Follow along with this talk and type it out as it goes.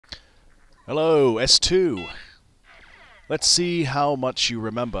Hello, S2. Let's see how much you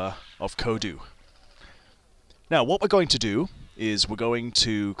remember of Kodu. Now, what we're going to do is we're going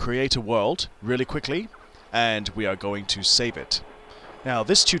to create a world really quickly, and we are going to save it. Now,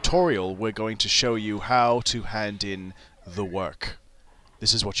 this tutorial, we're going to show you how to hand in the work.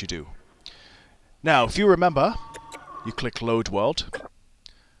 This is what you do. Now, if you remember, you click Load World.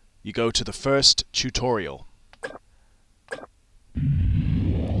 You go to the first tutorial.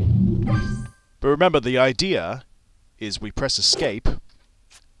 But remember, the idea is we press Escape,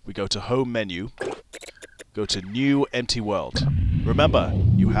 we go to Home menu, go to New Empty World. Remember,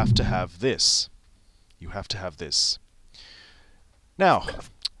 you have to have this. You have to have this. Now,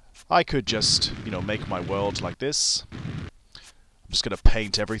 I could just, make my world like this. I'm just going to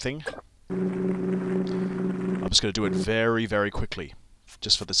paint everything. I'm just going to do it very, very quickly,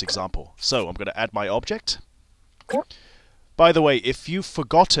 just for this example. So, I'm going to add my object. By the way, if you've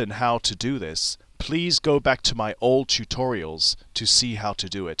forgotten how to do this, please go back to my old tutorials to see how to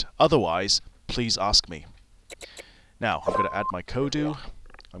do it. Otherwise, please ask me. Now, I'm going to add my Kodu.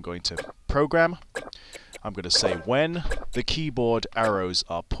 I'm going to program. I'm going to say when the keyboard arrows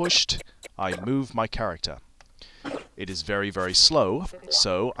are pushed, I move my character. It is very, very slow,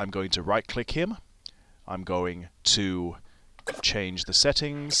 so I'm going to right-click him. I'm going to change the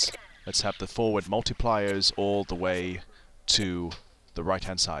settings. Let's have the forward multipliers all the way to the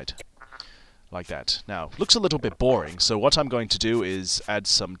right-hand side. Like that. Now, looks a little bit boring, so what I'm going to do is add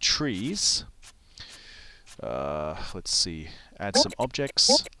some trees. Let's see. Add some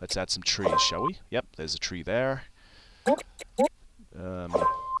objects. Let's add some trees, shall we? Yep, there's a tree there.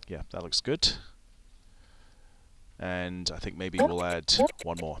 Yeah, that looks good. And I think maybe we'll add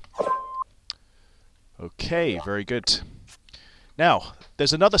one more. Okay, very good. Now,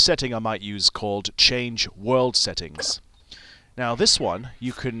 there's another setting I might use called Change World Settings. Now this one,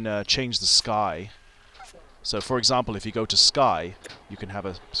 you can change the sky. So for example, if you go to sky, you can have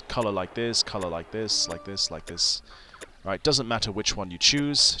a color like this, like this, like this, like this. Right, doesn't matter which one you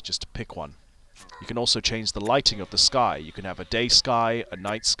choose, just pick one. You can also change the lighting of the sky. You can have a day sky, a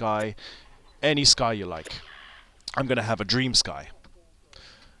night sky, any sky you like. I'm going to have a dream sky.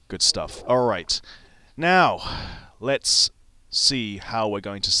 Good stuff. Alright, now let's see how we're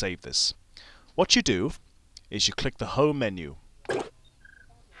going to save this. What you do is you click the Home menu,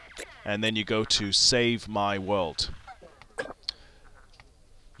 and then you go to Save My World.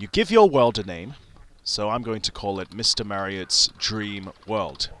 You give your world a name, so I'm going to call it Mr. Marriott's Dream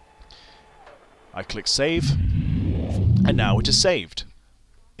World. I click Save, and now it is saved.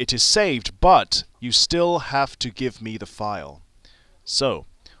 It is saved, but you still have to give me the file. So,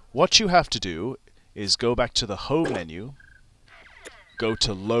 what you have to do is go back to the Home menu, go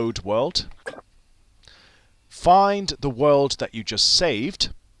to Load World, find the world that you just saved.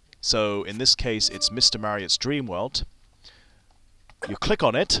 So in this case, it's Mr. Marriott's Dream World. You click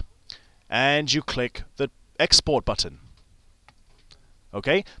on it, and you click the Export button.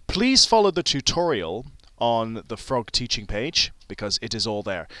 Okay? Please follow the tutorial on the Frog teaching page, because it is all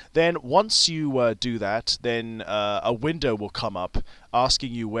there. Then once you do that, then a window will come up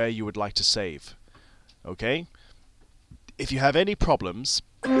asking you where you would like to save. Okay? If you have any problems,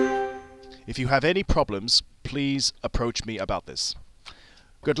 please approach me about this.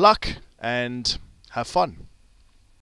 Good luck and have fun.